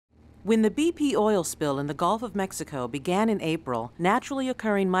When the BP oil spill in the Gulf of Mexico began in April, naturally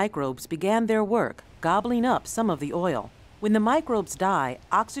occurring microbes began their work, gobbling up some of the oil. When the microbes die,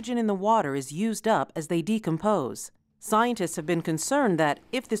 oxygen in the water is used up as they decompose. Scientists have been concerned that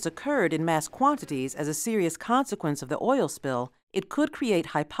if this occurred in mass quantities as a serious consequence of the oil spill, it could create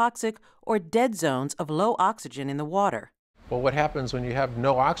hypoxic or dead zones of low oxygen in the water. Well, what happens when you have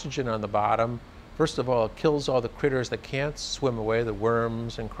no oxygen on the bottom? First of all, it kills all the critters that can't swim away, the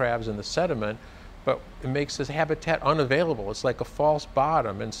worms and crabs in the sediment, but it makes this habitat unavailable. It's like a false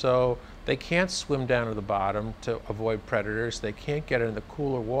bottom, and so they can't swim down to the bottom to avoid predators. They can't get in the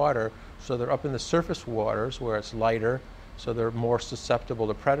cooler water, so they're up in the surface waters where it's lighter, so they're more susceptible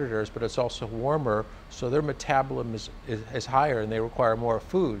to predators, but it's also warmer, so their metabolism is higher and they require more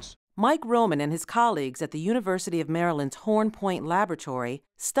foods. Mike Roman and his colleagues at the University of Maryland's Horn Point Laboratory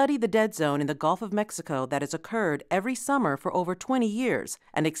study the dead zone in the Gulf of Mexico that has occurred every summer for over 20 years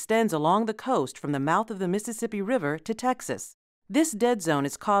and extends along the coast from the mouth of the Mississippi River to Texas. This dead zone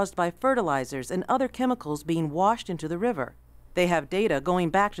is caused by fertilizers and other chemicals being washed into the river. They have data going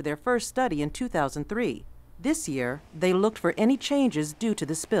back to their first study in 2003. This year, they looked for any changes due to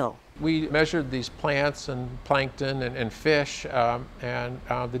the spill. We measured these plants and plankton and fish, and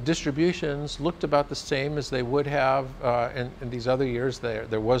the distributions looked about the same as they would have in these other years.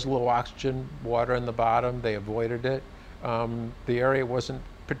 There was low oxygen water in the bottom. They avoided it. The area wasn't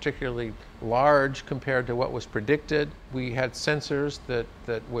particularly large compared to what was predicted. We had sensors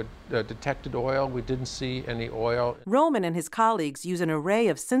that would detected oil. We didn't see any oil. Roman and his colleagues use an array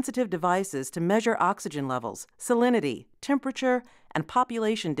of sensitive devices to measure oxygen levels, salinity, temperature, and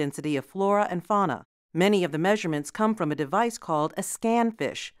population density of flora and fauna. Many of the measurements come from a device called a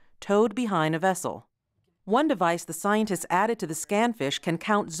scanfish, towed behind a vessel. One device the scientists added to the scanfish can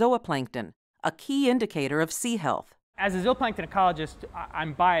count zooplankton, a key indicator of sea health. As a zooplankton ecologist,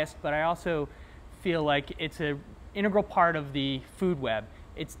 I'm biased, but I also feel like it's an integral part of the food web.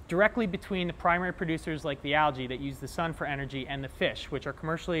 It's directly between the primary producers like the algae that use the sun for energy and the fish, which are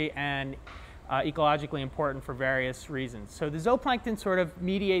commercially and ecologically important for various reasons. So the zooplankton sort of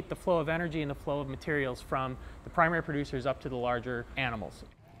mediate the flow of energy and the flow of materials from the primary producers up to the larger animals.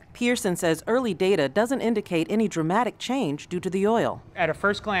 Pearson says early data doesn't indicate any dramatic change due to the oil. At a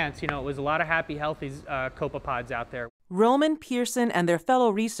first glance, it was a lot of happy, healthy copepods out there. Roman, Pearson, and their fellow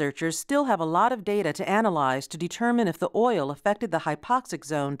researchers still have a lot of data to analyze to determine if the oil affected the hypoxic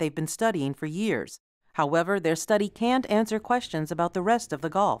zone they've been studying for years. However, their study can't answer questions about the rest of the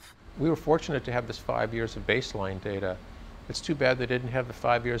Gulf. We were fortunate to have this 5 years of baseline data. It's too bad they didn't have the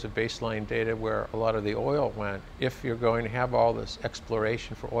 5 years of baseline data where a lot of the oil went. If you're going to have all this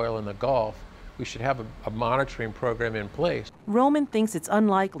exploration for oil in the Gulf, we should have a monitoring program in place. Roman thinks it's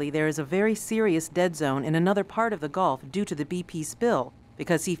unlikely there is a very serious dead zone in another part of the Gulf due to the BP spill,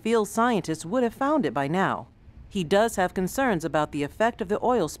 because he feels scientists would have found it by now. He does have concerns about the effect of the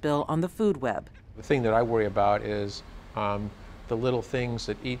oil spill on the food web. The thing that I worry about is the little things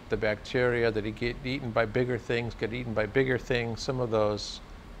that eat the bacteria, that get eaten by bigger things, get eaten by bigger things. Some of those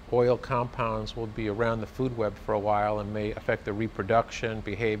oil compounds will be around the food web for a while and may affect the reproduction,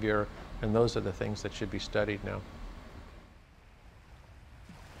 behavior, and those are the things that should be studied now.